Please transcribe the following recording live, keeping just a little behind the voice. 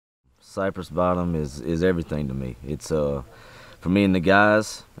Cypress Bottom is everything to me. It's for me and the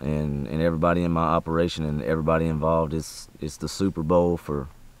guys and everybody in my operation and everybody involved. It's the Super Bowl for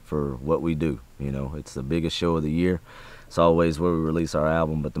what we do. You know, it's the biggest show of the year. It's always where we release our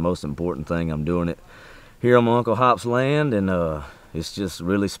album, but the most important thing, I'm doing it here on my Uncle Hop's land, and it's just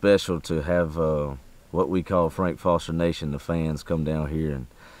really special to have what we call Frank Foster Nation, the fans, come down here and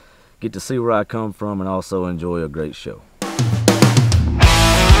get to see where I come from and also enjoy a great show.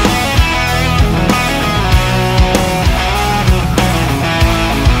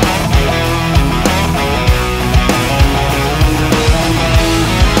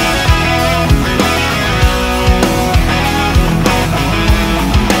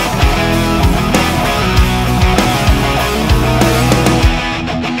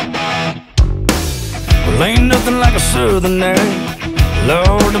 Ain't nothing like a southern air,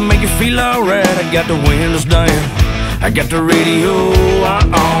 Lord, to make you feel alright. I got the windows down, I got the radio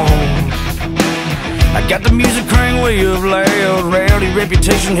on, I got the music cranked way up loud, rowdy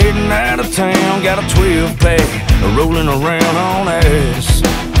reputation heading out of town. Got a 12-pack rolling around on us.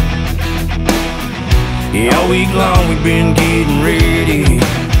 Yeah, all week long we've been getting ready.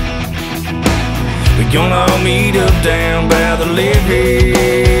 We're gonna all meet up down by the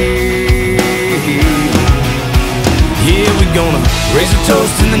levee. Yeah, we're gonna raise a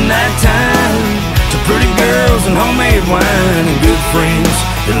toast in the nighttime to pretty girls and homemade wine and good friends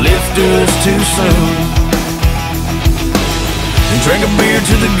that left us too soon, and drink a beer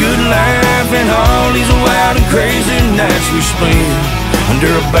to the good life and all these wild and crazy nights we spend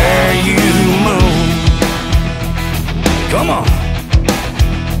under a Bayou Moon. Come on.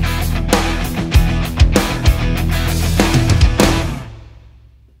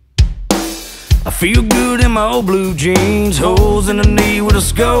 I feel good in my old blue jeans, holes in the knee with a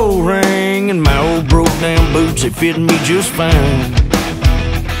skull ring, and my old broke down boots, they fit me just fine.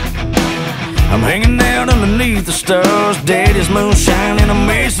 I'm hanging out underneath the stars, daddy's moonshine in a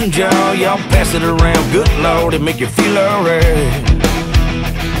mason jar. Y'all pass it around, good Lord, it make you feel alright.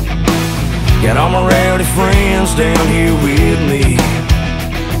 Got all my rowdy friends down here with me,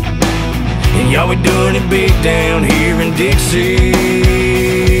 and y'all be doing it big down here in Dixie.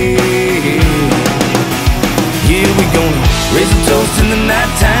 Yeah, we gonna raise a toast in the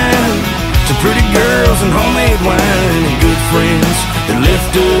nighttime to pretty girls and homemade wine and good friends that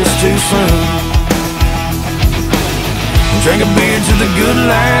left us too soon, and drink a beer to the good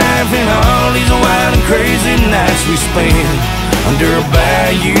life and all these wild and crazy nights we spend under a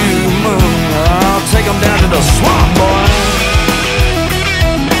Bayou Moon. I'll take them down to the swamp, boy.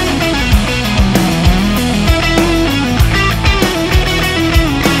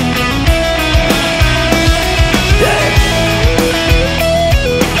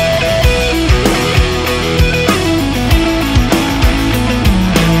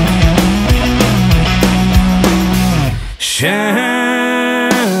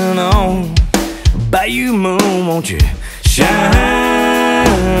 Shine on, Bayou Moon, won't you?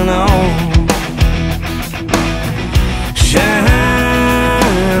 Shine on,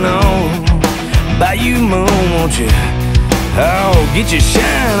 shine on, Bayou Moon, won't you? Oh, get your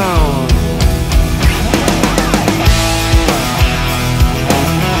shine on.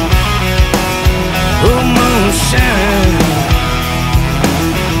 Oh, moonshine,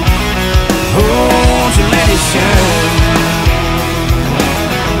 oh, won't you let it shine?